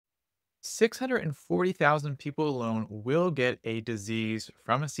640,000 people alone will get a disease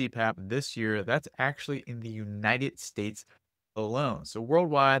from a CPAP this year. That's actually in the United States alone. So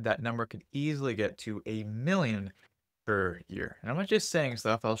worldwide, that number could easily get to a million per year. And I'm not just saying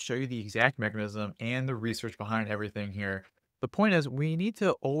stuff, I'll show you the exact mechanism and the research behind everything here. The point is, we need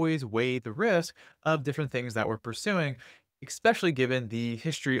to always weigh the risk of different things that we're pursuing, especially given the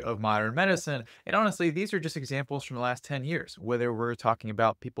history of modern medicine. And honestly, these are just examples from the last 10 years, whether we're talking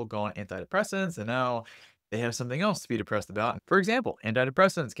about people going antidepressants and now they have something else to be depressed about. For example,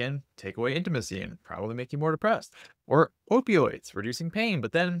 antidepressants can take away intimacy and probably make you more depressed. Or opioids, reducing pain,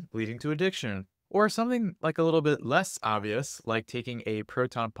 but then leading to addiction. Or something like a little bit less obvious, like taking a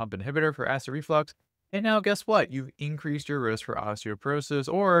proton pump inhibitor for acid reflux. And now, guess what? You've increased your risk for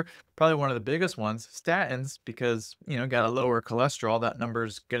osteoporosis, or probably one of the biggest ones, statins, because, got a lower cholesterol. That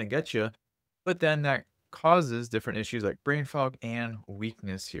number's going to get you. But then that causes different issues like brain fog and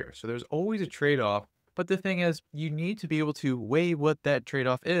weakness here. So there's always a trade off. But the thing is, you need to be able to weigh what that trade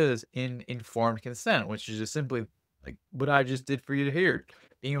off is in informed consent, which is just simply like what I just did for you to hear,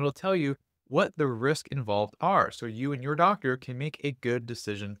 being able to tell you what the risk involved are so you and your doctor can make a good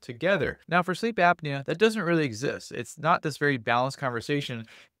decision together. Now, for sleep apnea, that doesn't really exist. It's not this very balanced conversation.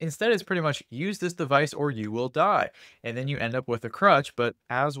 Instead, it's pretty much use this device or you will die. And then you end up with a crutch. But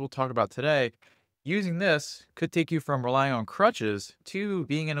as we'll talk about today, using this could take you from relying on crutches to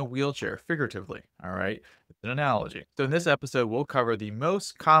being in a wheelchair, figuratively. All right. It's an analogy. So, in this episode, we'll cover the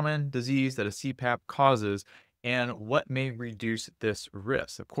most common disease that a CPAP causes and what may reduce this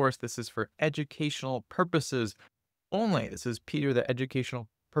risk. Of course, this is for educational purposes only. This is Peter, the educational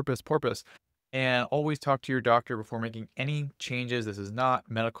porpoise. And always talk to your doctor before making any changes. This is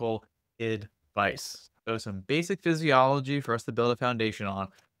not medical advice. So some basic physiology for us to build a foundation on,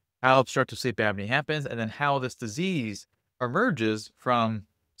 how obstructive sleep apnea happens, and then how this disease emerges from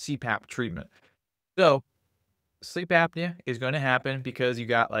CPAP treatment. So sleep apnea is going to happen because you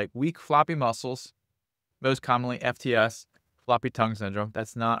got like weak floppy muscles, most commonly FTS, floppy tongue syndrome.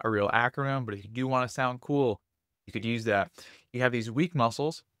 That's not a real acronym, but if you do want to sound cool, you could use that. You have these weak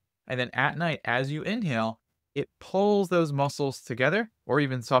muscles, and then at night, as you inhale, it pulls those muscles together, or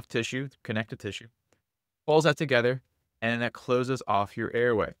even soft tissue, connective tissue, pulls that together, and then it closes off your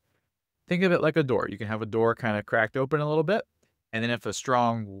airway. Think of it like a door. You can have a door kind of cracked open a little bit, and then if a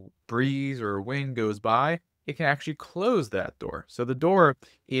strong breeze or wind goes by, it can actually close that door. So the door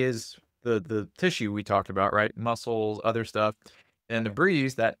is the tissue we talked about, right? Muscles, other stuff. And the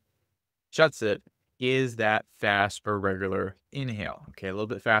breeze that shuts it is that fast or regular inhale. Okay, a little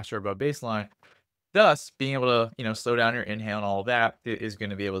bit faster above baseline. Thus, being able to, slow down your inhale and all of that is going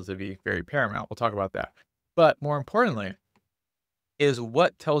to be able to be very paramount. We'll talk about that. But more importantly, is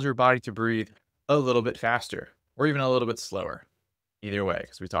what tells your body to breathe a little bit faster or even a little bit slower. Either way,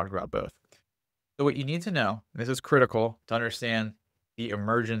 because we talked about both. So what you need to know, and this is critical to understand the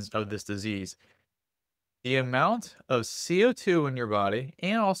emergence of this disease, the amount of CO2 in your body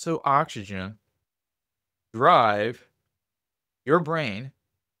and also oxygen drive your brain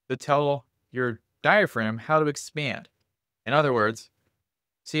to tell your diaphragm how to expand. In other words,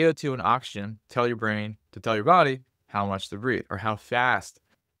 CO2 and oxygen tell your brain to tell your body how much to breathe or how fast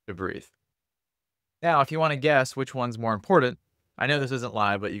to breathe. Now, if you want to guess which one's more important, I know this isn't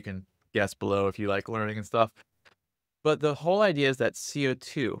live, but you can guess below if you like learning and stuff. But the whole idea is that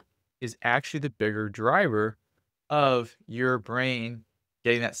CO2 is actually the bigger driver of your brain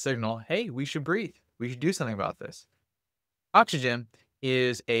getting that signal, hey, we should breathe. We should do something about this. Oxygen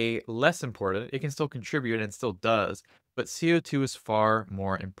is a less important. It can still contribute and still does, but CO2 is far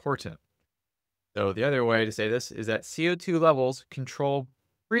more important. So the other way to say this is that CO2 levels control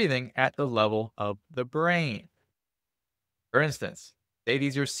breathing at the level of the brain. For instance, say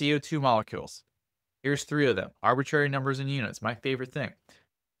these are CO2 molecules. Here's 3 of them, arbitrary numbers and units, my favorite thing.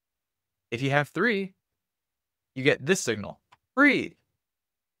 If you have 3, you get this signal, breathe.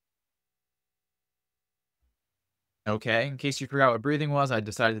 Okay, in case you forgot what breathing was, I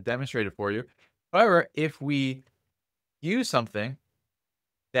decided to demonstrate it for you. However, if we use something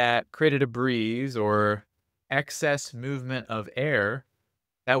that created a breeze or excess movement of air,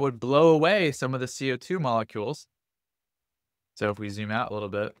 that would blow away some of the CO2 molecules. So if we zoom out a little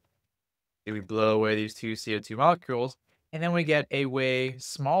bit, we blow away these 2 CO2 molecules, and then we get a way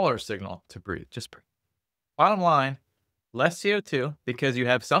smaller signal to breathe. Just breathe. Bottom line, less CO2 because you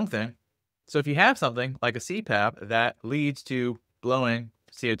have something. So if you have something like a CPAP that leads to blowing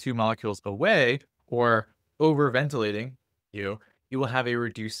CO2 molecules away or overventilating you, you will have a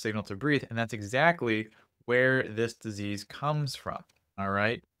reduced signal to breathe. And that's exactly where this disease comes from. All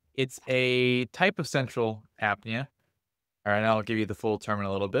right. It's a type of central apnea. All right. I'll give you the full term in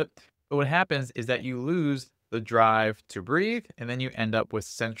a little bit. But what happens is that you lose the drive to breathe, and then you end up with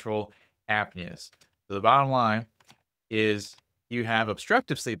central apneas. So the bottom line is you have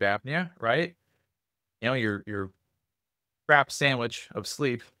obstructive sleep apnea, right? You know, your crap sandwich of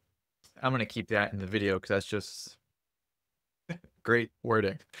sleep. I'm gonna keep that in the video because that's just great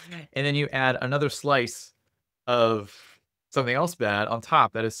wording. And then you add another slice of something else bad on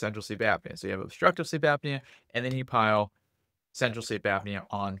top that is central sleep apnea. So you have obstructive sleep apnea, and then you pile central sleep apnea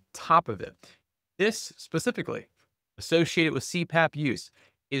on top of it. This specifically, associated with CPAP use,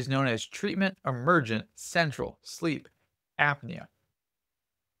 is known as treatment-emergent central sleep apnea.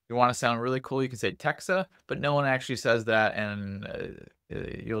 You want to sound really cool, you can say TECSA, but no one actually says that, and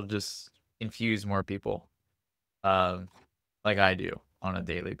you'll just infuse more people um, like I do on a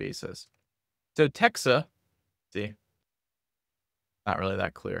daily basis. So TECSA, see, not really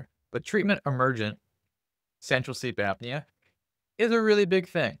that clear, but treatment-emergent central sleep apnea is a really big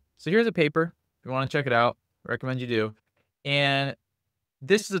thing. So here's a paper. If you want to check it out, recommend you do. And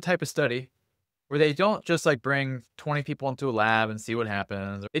this is the type of study where they don't just like bring 20 people into a lab and see what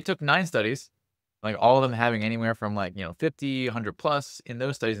happens. They took 9 studies, like all of them having anywhere from like, 50, 100 plus in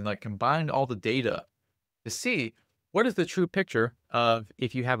those studies, and like combined all the data to see what is the true picture of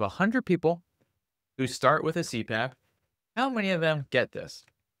if you have 100 people who start with a CPAP, how many of them get this?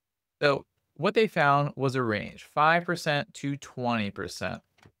 So what they found was a range, 5% to 20%.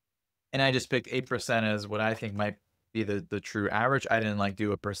 And I just picked 8% as what I think might be the true average. I didn't like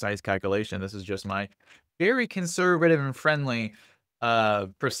do a precise calculation. This is just my very conservative and friendly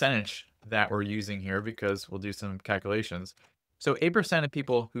percentage that we're using here because we'll do some calculations. So 8% of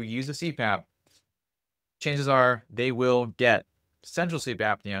people who use a CPAP, chances are they will get central sleep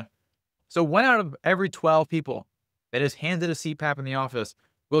apnea. So 1 out of every 12 people that is handed a CPAP in the office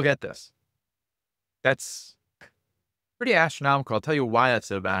will get this. That's pretty astronomical. I'll tell you why that's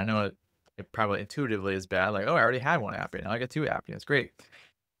so bad. I know it probably intuitively is bad. Like, oh, I already had 1 apnea. Now I get 2 apneas. Great.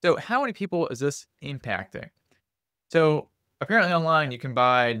 So how many people is this impacting? So apparently online, you can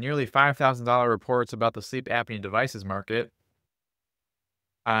buy nearly $5,000 reports about the sleep apnea devices market.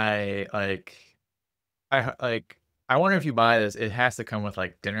 I like, I wonder if you buy this, it has to come with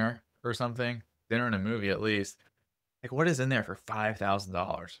like dinner or something, dinner and a movie at least. Like, what is in there for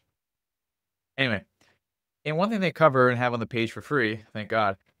 $5,000? Anyway, and one thing they cover and have on the page for free, thank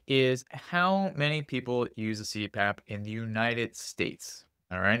God, is how many people use a CPAP in the United States.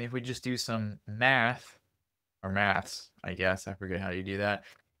 All right, if we just do some math, or maths, I guess, I forget how you do that.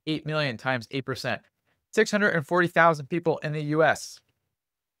 8 million times 8%, 640,000 people in the US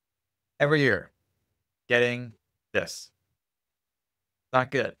every year getting this.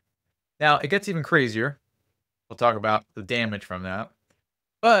 Not good. Now, it gets even crazier. We'll talk about the damage from that.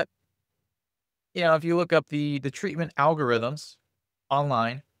 But, if you look up the treatment algorithms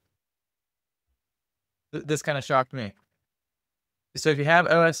online, this kind of shocked me. So if you have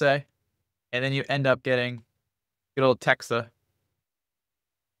OSA and then you end up getting good old TECSA,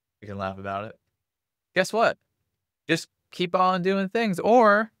 we can laugh about it. Guess what? Just keep on doing things.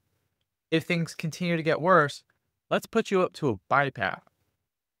 Or if things continue to get worse, let's put you up to a BiPAP.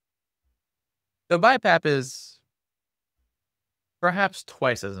 The BiPAP is perhaps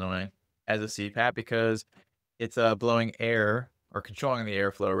twice as annoying as a CPAP because it's blowing air, or controlling the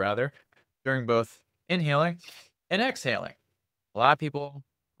airflow rather, during both inhaling and exhaling. A lot of people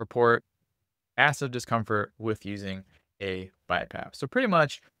report massive discomfort with using a BiPAP. So pretty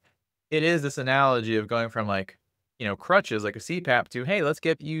much it is this analogy of going from like, crutches like a CPAP to, hey, let's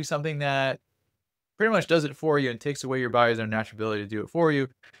get you something that pretty much does it for you and takes away your body's own natural ability to do it for you,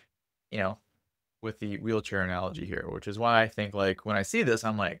 with the wheelchair analogy here, which is why I think like when I see this,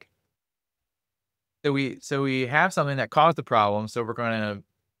 I'm like, so we have something that caused the problem, so we're going to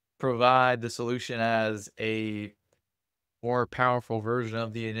provide the solution as a more powerful version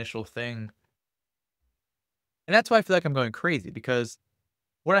of the initial thing. And that's why I feel like I'm going crazy, because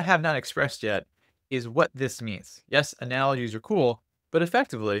what I have not expressed yet is what this means. Yes, analogies are cool, but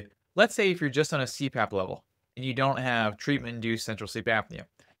effectively, let's say if you're just on a CPAP level and you don't have treatment-induced central sleep apnea,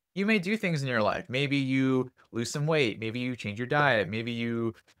 you may do things in your life. Maybe you lose some weight. Maybe you change your diet. Maybe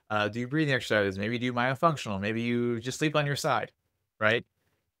you do breathing exercises. Maybe you do myofunctional. Maybe you just sleep on your side, right?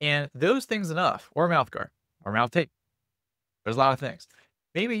 And those things enough, or mouth guard, or mouth tape. There's a lot of things.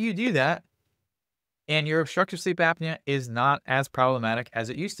 Maybe you do that, and your obstructive sleep apnea is not as problematic as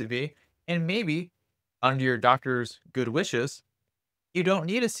it used to be. And maybe, under your doctor's good wishes, you don't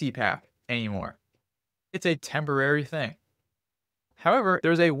need a CPAP anymore. It's a temporary thing. However,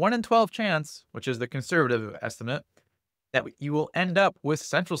 there's a 1 in 12 chance, which is the conservative estimate, that you will end up with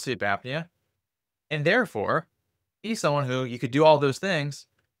central sleep apnea, and therefore be someone who you could do all those things,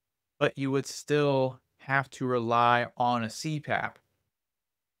 but you would still have to rely on a CPAP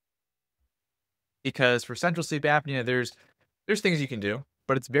because for central sleep apnea, there's things you can do,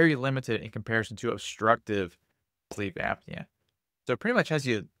 but it's very limited in comparison to obstructive sleep apnea. So it pretty much has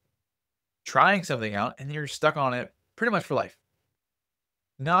you trying something out and you're stuck on it pretty much for life.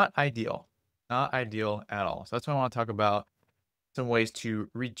 Not ideal. Not ideal at all. So that's why I want to talk about some ways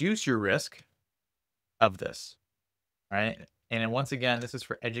to reduce your risk of this, right? And then once again, this is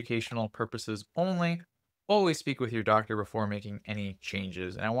for educational purposes only. Always speak with your doctor before making any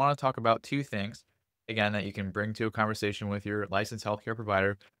changes. And I want to talk about two things, again, that you can bring to a conversation with your licensed healthcare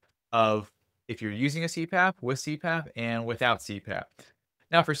provider of if you're using a CPAP, with CPAP, and without CPAP.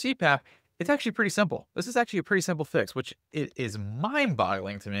 Now, for CPAP, it's actually pretty simple. This is actually a pretty simple fix, which it is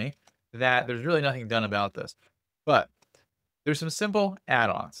mind-boggling to me that there's really nothing done about this. But there's some simple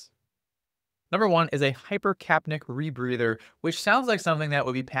add-ons. Number one is a hypercapnic rebreather, which sounds like something that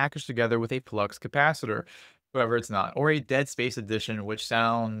would be packaged together with a flux capacitor. However, it's not. Or a dead space edition, which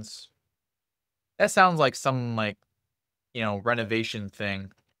sounds like some renovation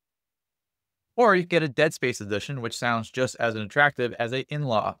thing. Or you get a dead space edition, which sounds just as attractive as a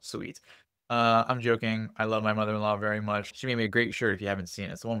in-law suite. I'm joking. I love my mother-in-law very much. She made me a great shirt if you haven't seen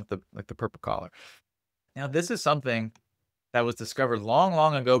it. It's the one with the purple collar. Now, this is something that was discovered long,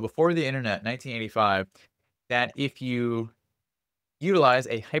 long ago before the internet, 1985, that if you utilize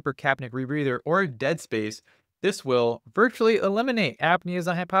a hypercapnic rebreather or a dead space, this will virtually eliminate apneas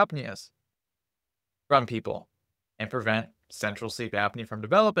and hypopneas from people and prevent central sleep apnea from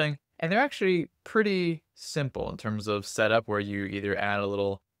developing. And they're actually pretty simple in terms of setup, where you either add a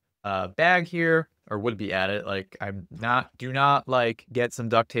little bag here, or would be added. Like do not like get some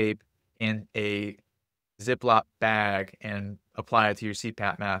duct tape in a Ziploc bag and apply it to your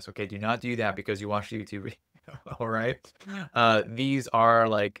CPAP mask. Okay, do not do that because you watch YouTube video. All right. These are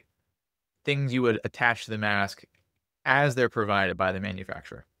like things you would attach to the mask as they're provided by the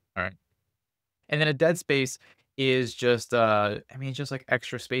manufacturer. All right. And then a dead space is just, just like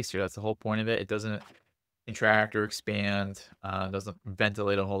extra space here. That's the whole point of it. It doesn't contract or expand, doesn't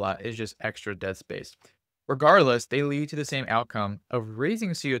ventilate a whole lot. It's just extra dead space. Regardless, they lead to the same outcome of raising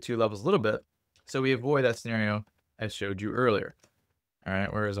CO2 levels a little bit. So we avoid that scenario I showed you earlier. All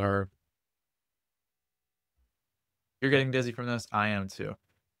right. Whereas you're getting dizzy from this. I am too.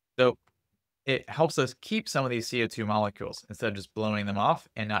 So it helps us keep some of these CO2 molecules instead of just blowing them off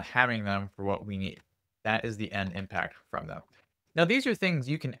and not having them for what we need. That is the end impact from them. Now, these are things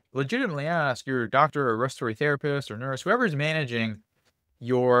you can legitimately ask your doctor or respiratory therapist or nurse, whoever's managing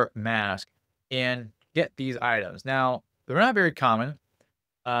your mask, and get these items. Now, they're not very common.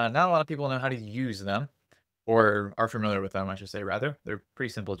 Not a lot of people know how to use them, or are familiar with them, I should say, rather. They're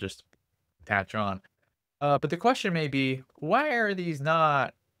pretty simple, just attach on. But the question may be, why are these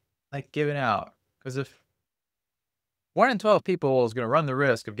not like given out? Because if 1 in 12 people is going to run the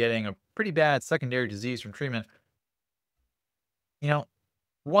risk of getting a pretty bad secondary disease from treatment, you know,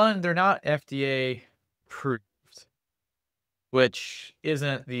 one, they're not FDA approved, which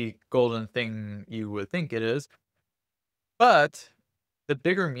isn't the golden thing you would think it is. But the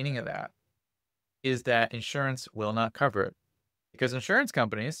bigger meaning of that is that insurance will not cover it, because insurance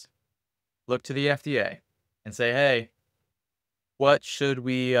companies look to the FDA and say, hey, what should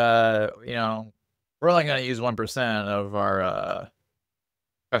we, we're only going to use 1% of our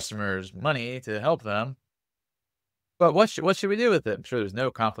customers' money to help them. But what should we do with it? I'm sure there's no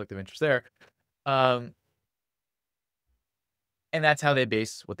conflict of interest there. And that's how they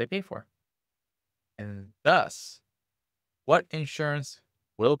base what they pay for. And thus, what insurance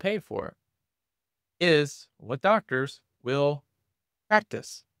will pay for is what doctors will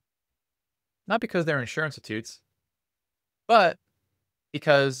practice. Not because they're insurance institutes, but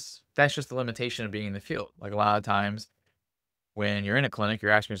because that's just the limitation of being in the field. Like a lot of times when you're in a clinic,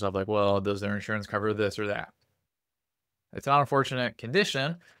 you're asking yourself like, well, does their insurance cover this or that? It's an unfortunate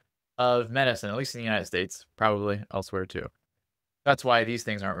condition of medicine, at least in the United States, probably elsewhere too. That's why these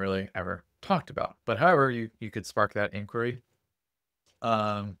things aren't really ever talked about. But however, you could spark that inquiry.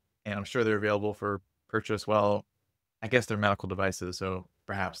 And I'm sure they're available for purchase. Well, I guess they're medical devices, so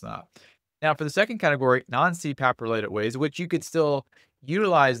perhaps not. Now, for the second category, non-CPAP related ways, which you could still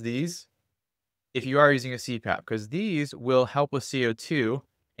utilize these if you are using a CPAP, because these will help with CO2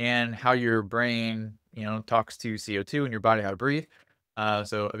 and how your brain, talks to CO2 and your body how to breathe.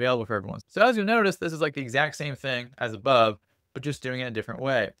 So available for everyone. So as you'll notice, this is like the exact same thing as above, but just doing it a different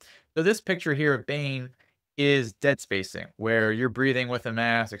way. So this picture here of Bane is dead spacing, where you're breathing with a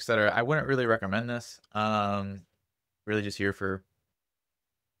mask, etc. I wouldn't really recommend this. Really just here for,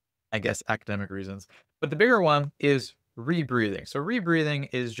 I guess, academic reasons. But the bigger one is rebreathing. So rebreathing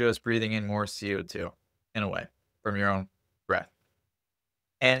is just breathing in more CO2 in a way from your own breath.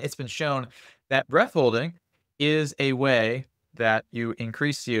 And it's been shown that breath holding is a way that you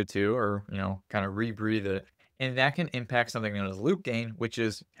increase CO2 or, kind of rebreathe it. And that can impact something known as loop gain, which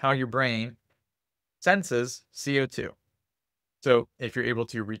is how your brain senses CO2. So if you're able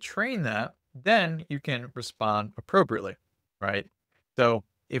to retrain that, then you can respond appropriately, right? So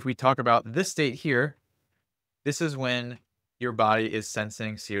if we talk about this state here, this is when your body is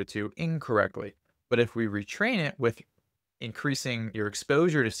sensing CO2 incorrectly. But if we retrain it with increasing your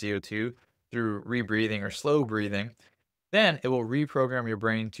exposure to CO2 through rebreathing or slow breathing, then it will reprogram your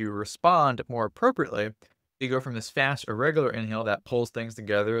brain to respond more appropriately. You go from this fast, irregular inhale that pulls things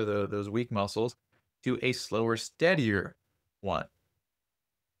together, those weak muscles, to a slower, steadier one.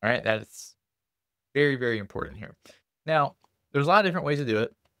 All right, that's very, very important here. Now, there's a lot of different ways to do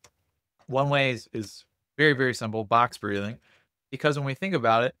it. One way is very, very simple, box breathing. Because when we think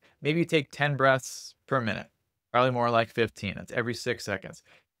about it, maybe you take 10 breaths per minute, probably more like 15. That's every 6 seconds.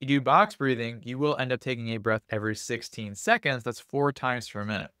 You do box breathing, you will end up taking a breath every 16 seconds. That's 4 times per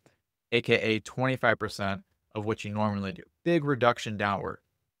minute, aka 25% of what you normally do. Big reduction downward.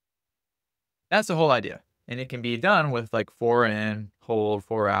 That's the whole idea. And it can be done with like 4 in, hold,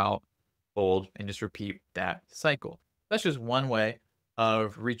 4 out, hold, and just repeat that cycle. That's just one way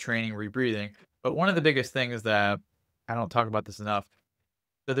of retraining, rebreathing. But one of the biggest things that I don't talk about this enough.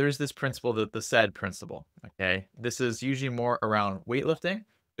 So there's this principle, the SAID principle. Okay. This is usually more around weightlifting.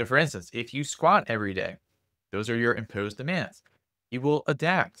 So for instance, if you squat every day, those are your imposed demands. You will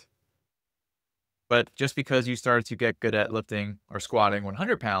adapt. But just because you started to get good at lifting or squatting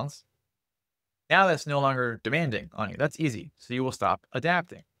 100 pounds, now that's no longer demanding on you. That's easy. So you will stop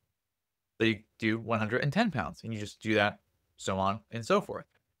adapting. So you do 110 pounds and you just do that, so on and so forth.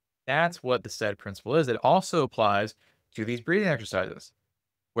 That's what the SAID principle is. It also applies to these breathing exercises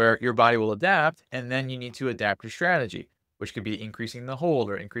where your body will adapt and then you need to adapt your strategy, which could be increasing the hold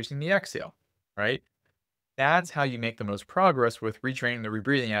or increasing the exhale, right? That's how you make the most progress with retraining the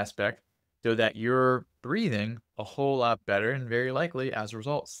rebreathing aspect so that you're breathing a whole lot better and very likely as a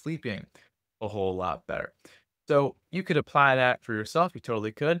result, sleeping a whole lot better. So you could apply that for yourself. You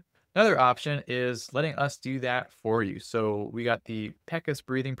totally could. Another option is letting us do that for you. So we got the PECS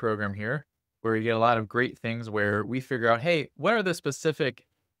breathing program here where you get a lot of great things where we figure out, hey, what are the specific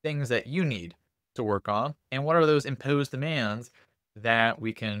things that you need to work on? And what are those imposed demands that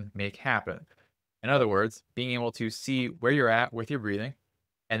we can make happen? In other words, being able to see where you're at with your breathing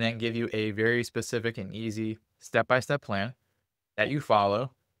and then give you a very specific and easy step-by-step plan that you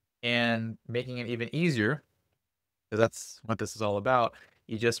follow and making it even easier because that's what this is all about.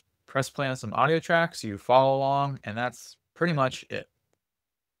 You just press play on some audio tracks, you follow along, and that's pretty much it.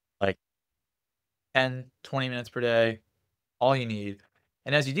 Like 10, 20 minutes per day, all you need.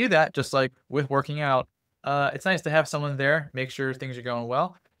 And as you do that, just like with working out, it's nice to have someone there, make sure things are going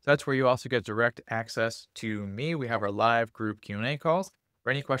well. So that's where you also get direct access to me. We have our live group Q&A calls. For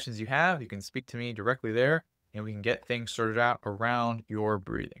any questions you have, you can speak to me directly there and we can get things sorted out around your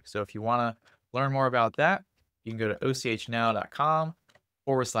breathing. So if you want to learn more about that, you can go to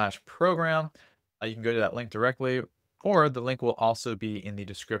ochnow.com/program. You can go to that link directly, or the link will also be in the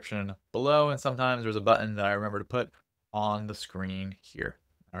description below. And sometimes there's a button that I remember to put on the screen here.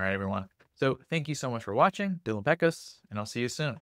 All right, everyone. So thank you so much for watching. Dylan Peckus, and I'll see you soon.